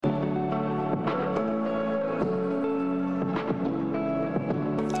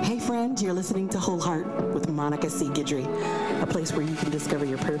Hey friend, you're listening to Whole Heart with Monica C. Guidry, a place where you can discover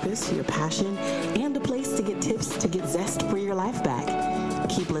your purpose, your passion, and a place to get tips to get zest for your life back.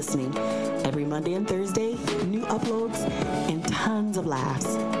 Keep listening. Every Monday and Thursday, new uploads and tons of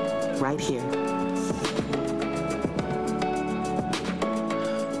laughs right here.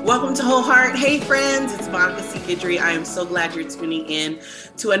 Welcome to Whole Heart. Hey friends, it's Monica C. Guidry. I am so glad you're tuning in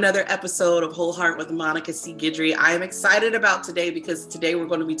to another episode of Whole Heart with Monica C. Guidry. I am excited about today because today we're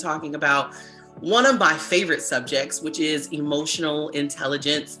going to be talking about one of my favorite subjects, which is emotional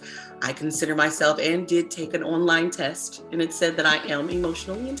intelligence. I consider myself and did take an online test, and it said that I am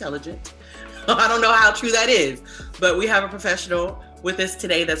emotionally intelligent. I don't know how true that is, but we have a professional with us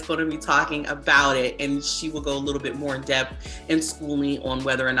today that's going to be talking about it, and she will go a little bit more in depth and school me on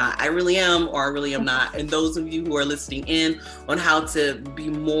whether or not I really am or I really am not. And those of you who are listening in on how to be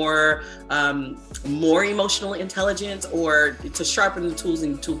more emotional intelligence or to sharpen the tools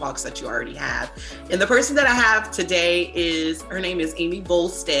in the toolbox that you already have. And the person that I have today her name is Amy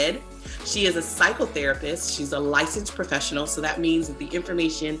Volstead. She is a psychotherapist. She's a licensed professional. So that means that the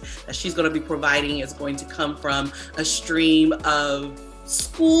information that she's going to be providing is going to come from a stream of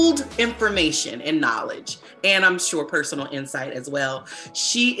schooled information and knowledge, and I'm sure personal insight as well.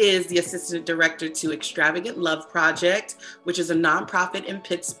 She is the assistant director to Extravagant Love Project, which is a nonprofit in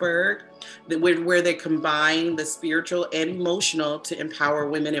Pittsburgh where they combine the spiritual and emotional to empower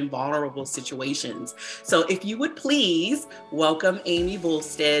women in vulnerable situations. So if you would please welcome Amy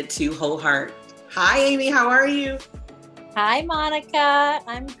Volstead to Whole Heart. Hi, Amy. How are you? Hi, Monica.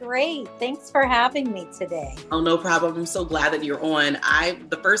 I'm great. Thanks for having me today. Oh, no problem. I'm so glad that you're on.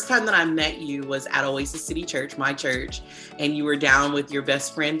 The first time that I met you was at Oasis City Church, my church, and you were down with your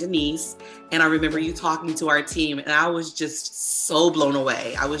best friend, Denise. And I remember you talking to our team, and I was just so blown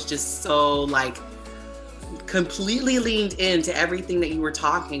away. I was just so completely leaned into everything that you were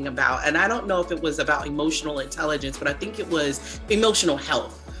talking about. And I don't know if it was about emotional intelligence, but I think it was emotional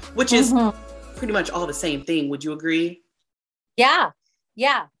health, which is pretty much all the same thing. Would you agree? Yeah,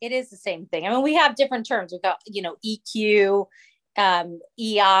 it is the same thing. I mean, we have different terms. We've got, EQ,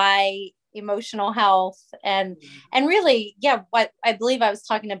 EI, emotional health, and really, what I believe I was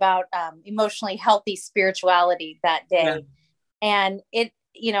talking about, emotionally healthy spirituality that day. Yeah. And it,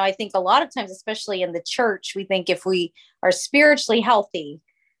 I think a lot of times, especially in the church, we think if we are spiritually healthy,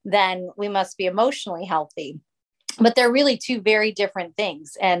 then we must be emotionally healthy. But they're really two very different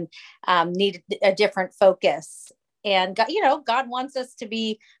things and need a different focus. And God wants us to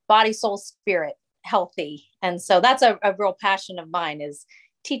be body, soul, spirit healthy. And so that's a real passion of mine, is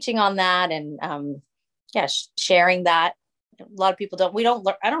teaching on that and sharing that. A lot of people we don't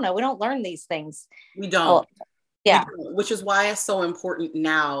learn these things. We don't. Yeah. Which is why it's so important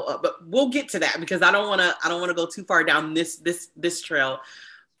now. But we'll get to that because I don't want to go too far down this trail.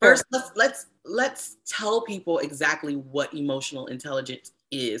 First, let's tell people exactly what emotional intelligence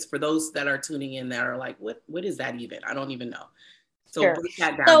is for those that are tuning in that are like, what is that even? I don't even know. So break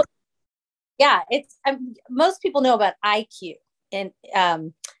that down. So, it's most people know about IQ, and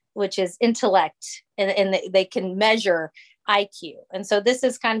which is intellect, and they can measure IQ. And so this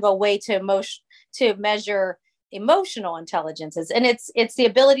is kind of a way to measure emotional intelligences, and it's the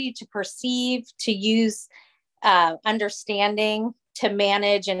ability to perceive, to use understanding, to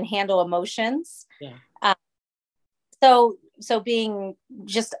manage and handle emotions. Yeah. So being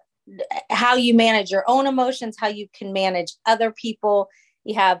just how you manage your own emotions, how you can manage other people.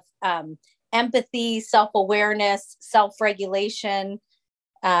 You have empathy, self-awareness, self-regulation,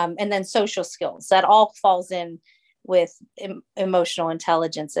 and then social skills. That all falls in with emotional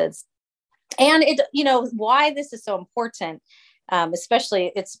intelligences. And why this is so important,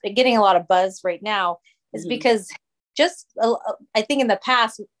 especially it's getting a lot of buzz right now, is because I think in the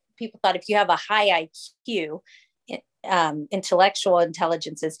past, people thought if you have a high IQ, intellectual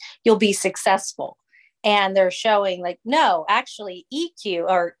intelligences, you'll be successful. And they're showing no, actually EQ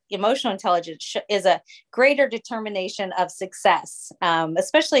or emotional intelligence is a greater determination of success,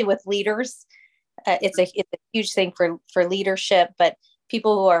 especially with leaders. It's a huge thing for leadership, but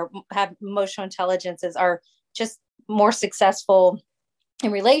people who have emotional intelligences are just more successful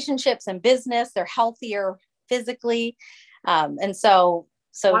in relationships and business. They're healthier physically. And so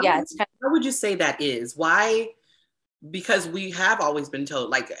it's kind of. How would you say that is? Why? Because we have always been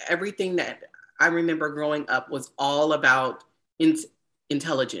told, everything that I remember growing up was all about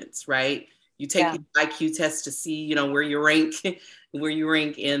intelligence, right? You take the IQ test to see, where you rank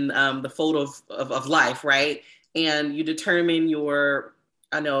in the fold of life, right? And you determine your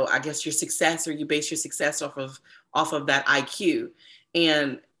success, or you base your success off of that IQ.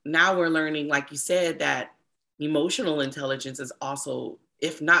 And now we're learning, like you said, that emotional intelligence is also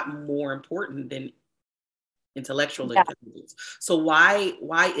if not more important than intellectual Yeah. intelligence. So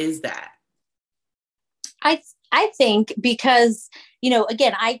why is that? I think because,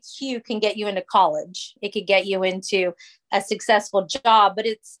 again, IQ can get you into college. It could get you into a successful job, but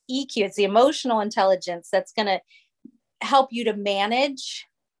it's EQ, it's the emotional intelligence that's going to help you to manage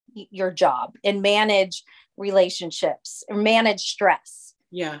your job and manage relationships or manage stress.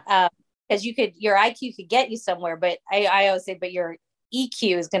 Yeah. Because your IQ could get you somewhere, but I always say, but your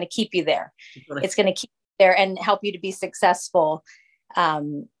EQ is going to keep you there. It's going to keep you there and help you to be successful.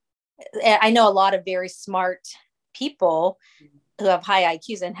 I know a lot of very smart people who have high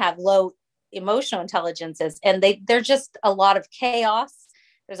IQs and have low emotional intelligences, and they're just a lot of chaos.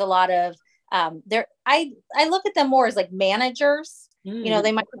 There's a lot of I look at them more as like managers.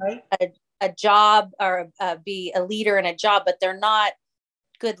 They might have a job or be a leader in a job, but they're not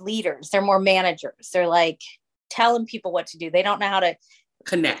good leaders. They're more managers. They're like telling people what to do. They don't know how to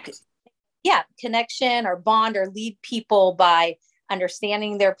connect. Yeah, connection or bond or lead people by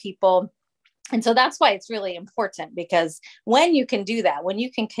understanding their people. And so that's why it's really important, because when you can do that, when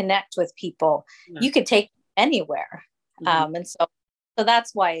you can connect with people, you could take anywhere. And so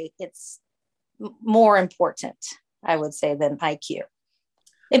that's why it's more important, I would say, than IQ.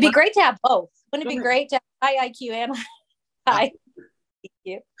 It'd be great to have both. Wouldn't it be great to have high IQ and high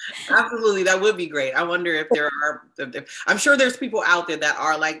EQ? Absolutely. That would be great. I wonder if there are, I'm sure there's people out there that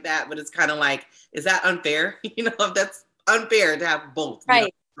are like that, but it's kind of like, is that unfair? If that's unfair to have both,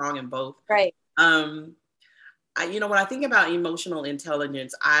 right? Strong in both. Right. When I think about emotional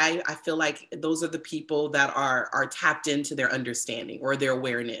intelligence, I feel like those are the people that are tapped into their understanding or their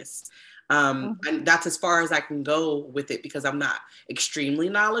awareness. And that's as far as I can go with it, because I'm not extremely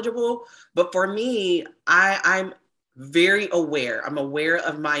knowledgeable. But for me, I'm very aware. I'm aware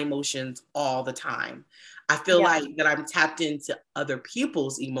of my emotions all the time. I feel like that I'm tapped into other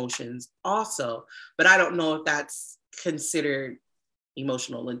people's emotions also, but I don't know if that's considered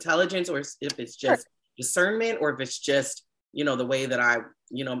emotional intelligence or if it's just discernment, or if it's just, the way that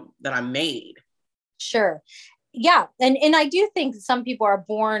that I'm made. Sure. Yeah. And I do think some people are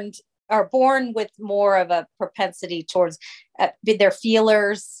born with more of a propensity towards their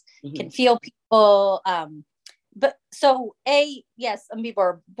feelers, can feel people. But so yes, some people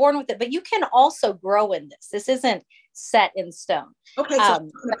are born with it, but you can also grow in this. This isn't set in stone. Okay. So how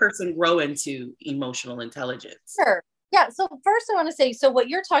can a person grow into emotional intelligence? Sure. Yeah. So first I want to say, so what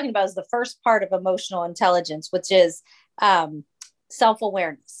you're talking about is the first part of emotional intelligence, which is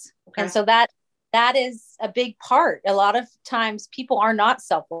self-awareness. Okay. And so that is a big part. A lot of times people are not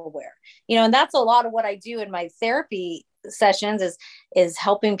self-aware, and that's a lot of what I do in my therapy sessions is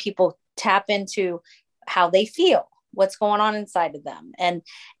helping people tap into how they feel, what's going on inside of them. And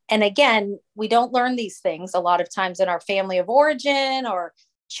again, we don't learn these things a lot of times in our family of origin or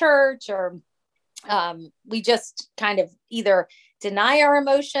church, or we just kind of either deny our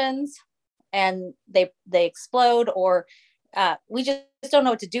emotions and they explode, or we just don't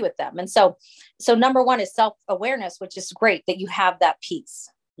know what to do with them. And so number one is self-awareness, which is great that you have that piece.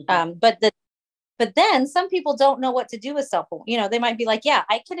 But then some people don't know what to do with they might be like, yeah,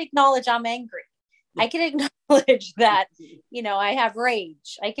 I can acknowledge I'm angry. I can acknowledge that, I have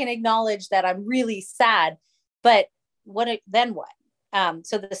rage. I can acknowledge that I'm really sad, but then what?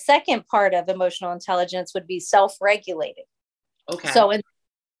 So the second part of emotional intelligence would be self-regulating. Okay. So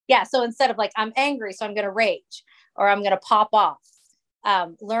instead of like, I'm angry, so I'm going to rage or I'm going to pop off,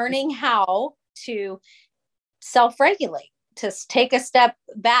 learning how to self-regulate, to take a step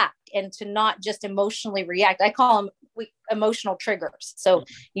back and to not just emotionally react. I call them emotional triggers. So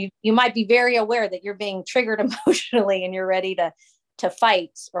you might be very aware that you're being triggered emotionally and you're ready to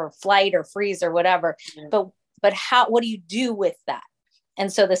fight or flight or freeze or whatever. Yeah. But what do you do with that?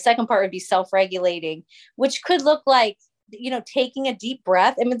 And so the second part would be self-regulating, which could look like, taking a deep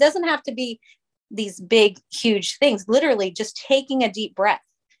breath. I mean, it doesn't have to be these big, huge things. Literally just taking a deep breath.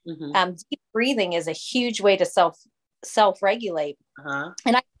 Deep breathing is a huge way to self-regulate.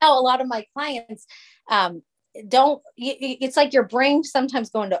 And I know a lot of my clients it's like your brain sometimes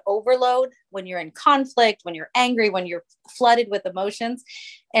going to overload when you're in conflict, when you're angry, when you're flooded with emotions.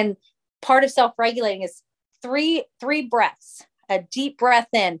 And part of self-regulating is three breaths, a deep breath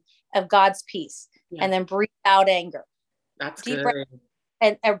in of God's peace, and then breathe out anger. That's deep good. Breath,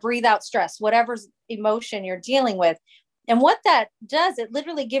 and breathe out stress, whatever emotion you're dealing with. And what that does, it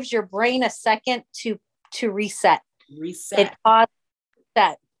literally gives your brain a second to reset. It pauses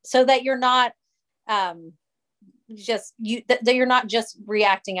that, so that you're not that you're not just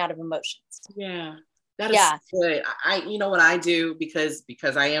reacting out of emotions. Yeah, that is good. I what I do, because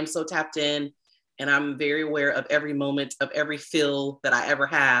I am so tapped in and I'm very aware of every moment of every feel that I ever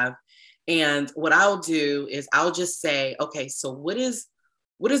have. And what I'll do is I'll just say, okay, so what is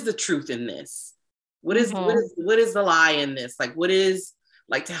the truth in this? What is the lie in this? Like, what is,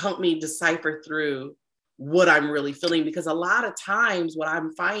 like, to help me decipher through what I'm really feeling? Because a lot of times what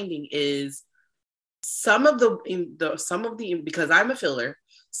I'm finding is some of the because I'm a feeler,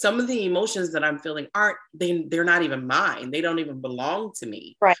 some of the emotions that I'm feeling they're not even mine. They don't even belong to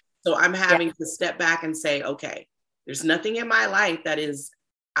me. Right. So I'm having to step back and say, okay, there's nothing in my life that is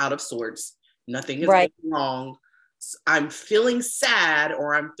out of sorts. Nothing is going wrong. I'm feeling sad,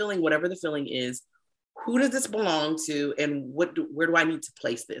 or I'm feeling whatever the feeling is. Who does this belong to, and where do I need to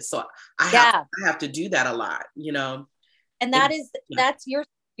place this? So I have to do that a lot, you know. And that's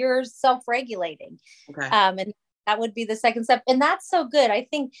you're self-regulating. Okay. And that would be the second step. And that's so good. I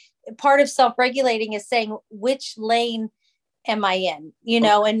think part of self-regulating is saying, which lane am I in, you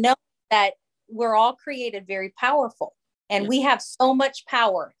know, and know that we're all created very powerful, and we have so much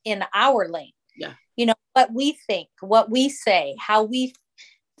power in our lane. Yeah. You know, what we think, what we say, how we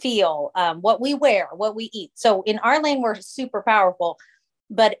feel, what we wear, what we eat. So in our lane, we're super powerful,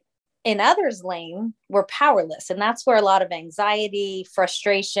 but in others' lane, we're powerless. And that's where a lot of anxiety,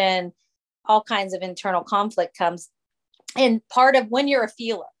 frustration, all kinds of internal conflict comes. And part of when you're a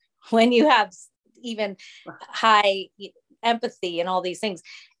feeler, when you have even high empathy and all these things,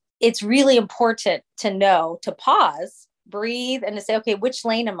 it's really important to know to pause, breathe, and to say, okay, which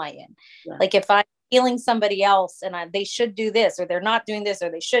lane am I in? Yeah. Like if I'm feeling somebody else and they should do this, or they're not doing this,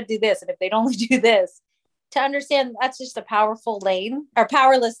 or they should do this, and if they'd only do this, to understand that's just a powerful lane or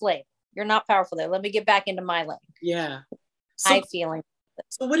powerless lane. You're not powerful there. Let me get back into my lane. Yeah. My feeling.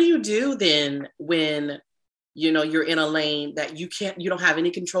 So what do you do then when, you know, you're in a lane that you don't have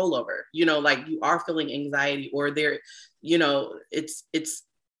any control over, you know, like you are feeling anxiety, or there, you know, it's,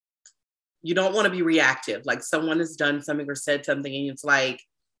 you don't want to be reactive. Like someone has done something or said something, and it's like,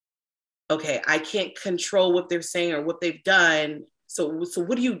 okay, I can't control what they're saying or what they've done. So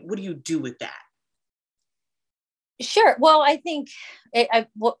what do you do with that? Sure. Well, I think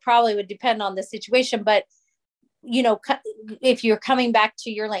what probably would depend on the situation, but you know, if you're coming back to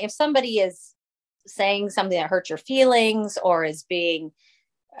your lane, if somebody is saying something that hurts your feelings or is being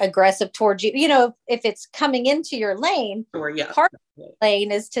aggressive towards you, you know, if it's coming into your lane, part of the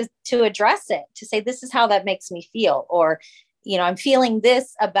lane is to address it, to say, this is how that makes me feel, or, you know, I'm feeling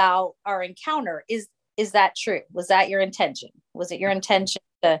this about our encounter. Is that true? Was that your intention? Was it your intention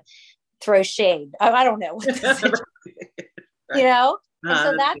to throw shade? I don't know. You know, and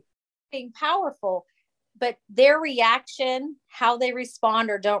so that's being powerful, but their reaction, how they respond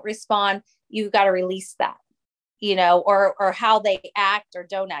or don't respond, you've got to release that, you know, or how they act or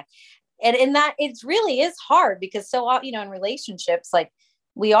don't act. And in that, it really is hard, because so, you know, in relationships, like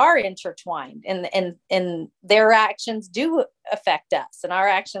we are intertwined, and their actions do affect us and our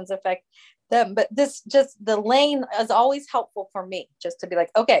actions affect them. But the lane is always helpful for me, just to be like,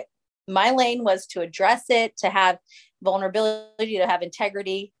 okay, my lane was to address it, to have vulnerability, to have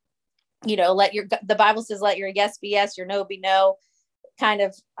integrity, you know, the Bible says, let your yes be yes, your no be no. Kind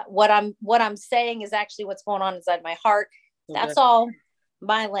of what I'm saying is actually what's going on inside my heart. That's all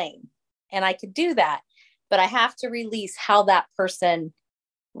my lane. And I could do that, but I have to release how that person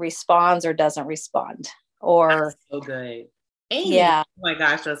responds or doesn't respond, or that's so good. Amy, yeah. Oh my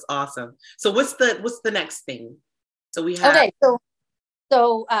gosh, that's awesome. So what's the next thing? So we have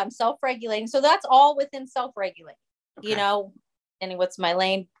so self-regulating. So that's all within self-regulating. You know, and what's my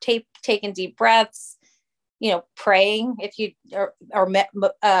lane? Taking deep breaths, you know, praying, if you or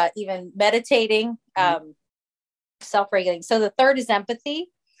even meditating, self-regulating. So the third is empathy.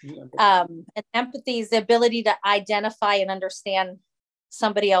 And empathy is the ability to identify and understand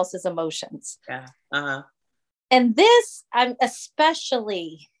somebody else's emotions. Yeah. Uh-huh. And this, I'm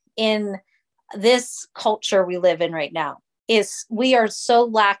especially in this culture we live in right now, is we are so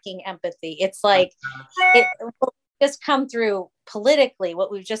lacking empathy. It's like what we've just come through politically,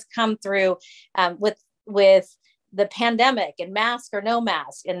 what we've just come through with the pandemic and mask or no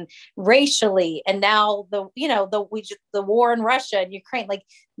mask, and racially, and now the war in Russia and Ukraine. Like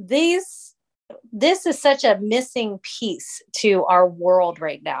this is such a missing piece to our world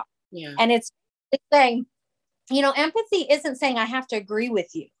right now. Yeah. And it's saying, you know, empathy isn't saying I have to agree with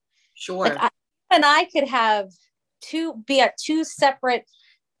you. Sure. Like I could have be at two separate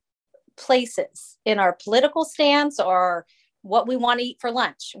places in our political stance, or what we want to eat for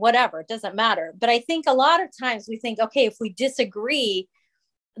lunch, whatever, it doesn't matter. But I think a lot of times we think, okay, if we disagree,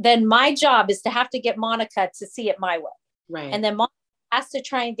 then my job is to have to get Monica to see it my way. Right. And then Monica has to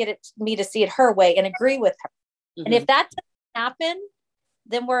try and get me to see it her way and agree with her. Mm-hmm. And if that doesn't happen,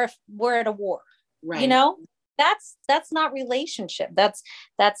 then we're at a war. You Right. know, that's not relationship. That's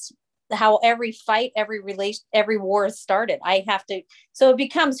how every fight, every war is started. I have to, so it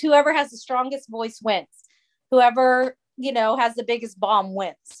becomes whoever has the strongest voice wins. Whoever, has the biggest bomb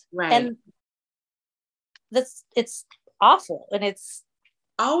wins. Right. And it's awful. And I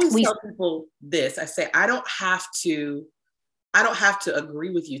always we tell people this. I say, I don't have to agree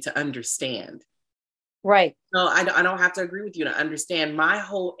with you to understand. right. No, I don't have to agree with you to understand. My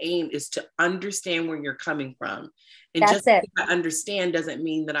whole aim is to understand where you're coming from. And just That's it. because I understand doesn't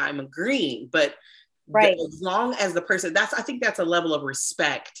mean that I'm agreeing. But Right. as long as the person, I think that's a level of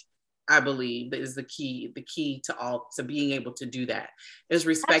respect, I believe, that is the key to being able to do that, is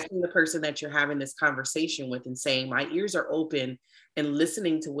respecting the person that you're having this conversation with and saying, my ears are open and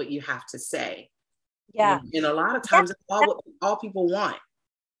listening to what you have to say. Yeah. And a lot of times it's all people want.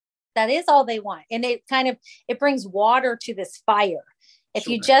 That is all they want. And it brings water to this fire. If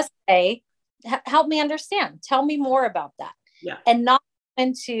Sure. you just say, help me understand, tell me more about that. Yeah. And not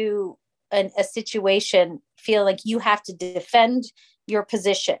into a situation, feel like you have to defend your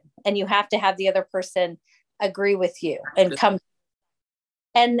position and you have to have the other person agree with you and come.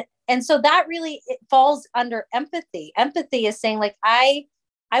 And so that really, it falls under empathy. Empathy is saying, like, I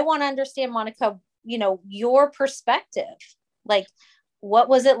want to understand, Monica, your perspective. Like, what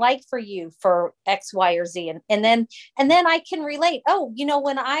was it like for you for X, Y, or Z? And then I can relate. Oh,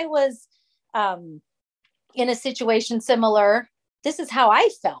 when I was in a situation similar, this is how I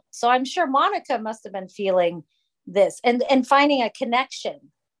felt. So I'm sure Monica must have been feeling this, and finding a connection,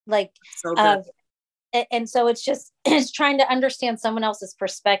 like, So good. And so it's trying to understand someone else's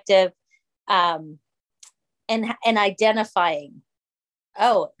perspective, and identifying,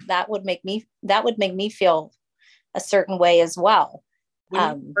 oh, that would make me feel a certain way as well.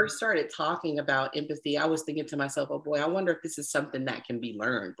 When you first started talking about empathy, I was thinking to myself, oh boy, I wonder if this is something that can be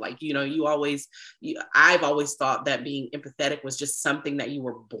learned. Like, I've always thought that being empathetic was just something that you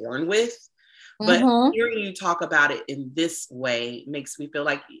were born with. But hearing you talk about it in this way makes me feel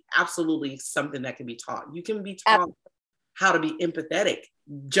like absolutely something that can be taught. You can be taught how to be empathetic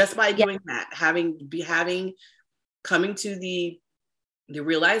just by doing that, coming to the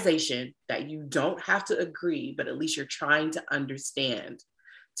realization that you don't have to agree, but at least you're trying to understand,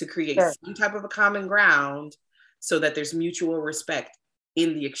 to create some type of a common ground so that there's mutual respect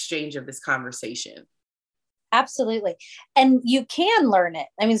in the exchange of this conversation. Absolutely. And you can learn it.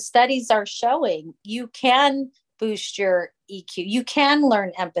 I mean, studies are showing you can boost your EQ. You can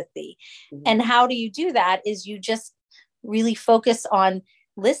learn empathy. Mm-hmm. And how do you do that is you just really focus on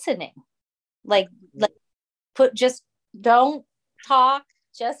listening. Like just don't talk.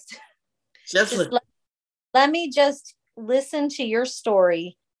 Just let me just listen to your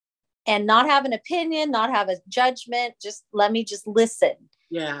story and not have an opinion, not have a judgment. Just let me just listen.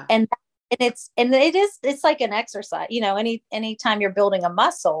 Yeah. And it's like an exercise, anytime you're building a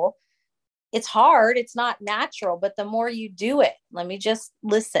muscle, it's hard. It's not natural, but the more you do it, let me just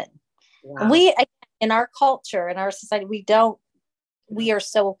listen. Wow. And in our culture, in our society,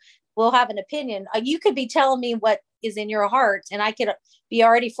 we'll have an opinion. You could be telling me what is in your heart, and I could be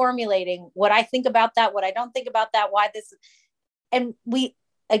already formulating what I think about that, what I don't think about that, why this, and we,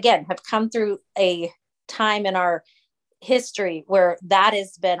 again, have come through a time in our history where that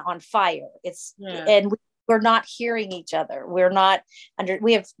has been on fire. And we're not hearing each other. We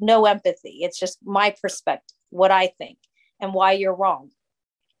have no empathy. It's just my perspective, what I think and why you're wrong.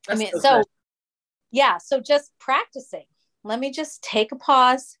 So just practicing. Let me just take a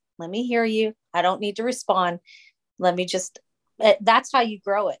pause. Let me hear you. I don't need to respond. Let me just, that's how you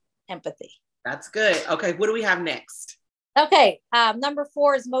grow it. Empathy. That's good. Okay. What do we have next? Okay. Number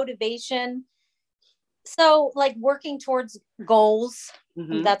 4 is motivation. So, like, working towards goals,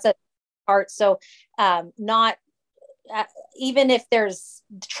 that's a part. So not even if there's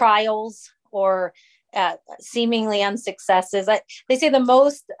trials or seemingly unsuccesses, they say the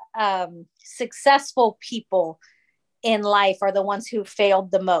most successful people in life are the ones who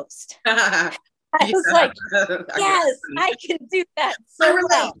failed the most. I was like, yes, I can do that so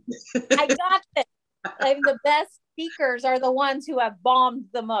well. I got this. Like, the best speakers are the ones who have bombed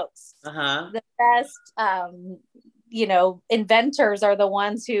the most. The best, inventors are the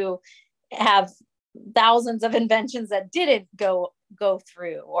ones who have thousands of inventions that didn't go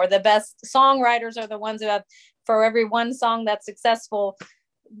through. Or the best songwriters are the ones who have, for every one song that's successful,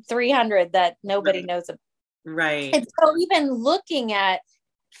 300 that nobody knows about. Right. And so even looking at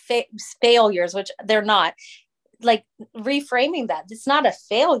failures, which they're not, like, reframing that, it's not a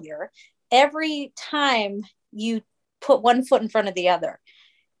failure. Every time you put one foot in front of the other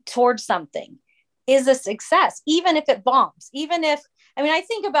towards something is a success, even if it bombs, even if I mean, I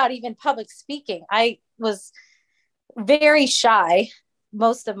think about even public speaking. I was very shy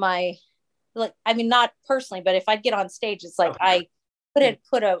most of my, like, I mean, not personally, but if I'd get on stage, it's like I couldn't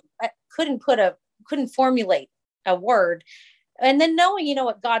formulate a word. And then knowing, you know,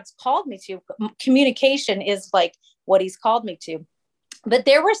 what God's called me to, communication is like what he's called me to. But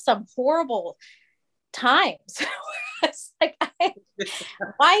there were some horrible times. It's like,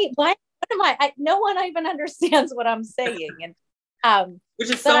 why what am no one even understands what I'm saying. And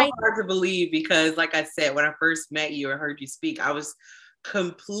which is so hard to believe, because like I said, when I first met you and heard you speak, I was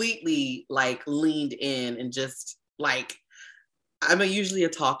completely like leaned in and just like, I'm usually a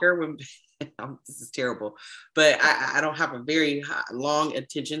talker when this is terrible, but I don't have a very long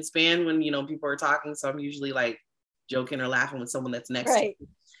attention span when, you know, people are talking. So I'm usually like joking or laughing with someone that's next to me.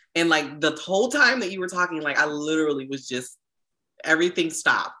 And like the whole time that you were talking, like I literally was just, everything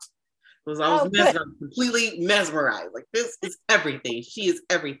stopped. I was completely mesmerized. Like, this is everything. She is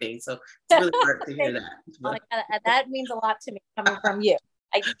everything. So it's really hard to hear that. That means a lot to me coming from you.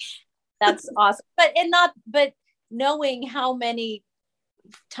 That's awesome. But knowing how many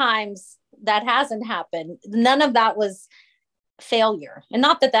times that hasn't happened, none of that was failure. And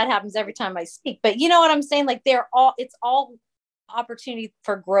not that happens every time I speak, but you know what I'm saying? Like it's all opportunity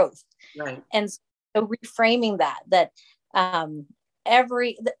for growth. Right. And so reframing that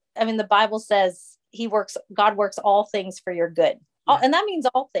the Bible says God works all things for your good. Yeah. And that means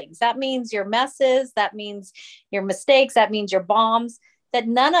all things. That means your messes, that means your mistakes, that means your bombs, that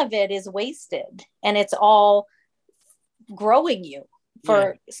none of it is wasted, and it's all growing you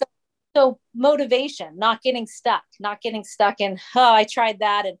so motivation, not getting stuck in, I tried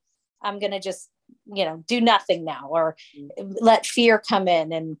that and I'm going to just, you know, do nothing now, or let fear come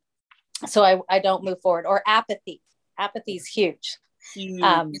in. And so I don't move forward. Or apathy is huge.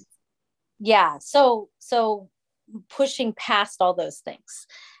 So pushing past all those things.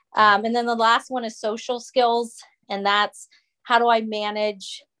 And then the last one is social skills. And that's, how do I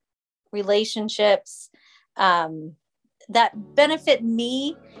manage relationships that benefit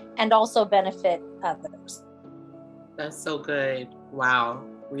me and also benefit others? That's so good. Wow.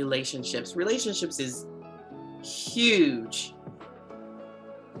 Relationships is huge.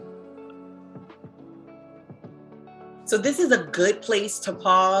 So this is a good place to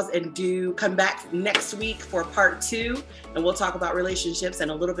pause and come back next week for part 2. And we'll talk about relationships and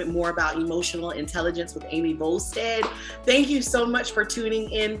a little bit more about emotional intelligence with Amy Bolstead. Thank you so much for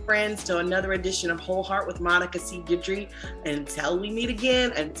tuning in, friends, to another edition of Whole Heart with Monica C. Guidry. Until we meet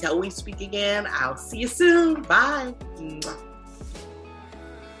again, until we speak again, I'll see you soon. Bye.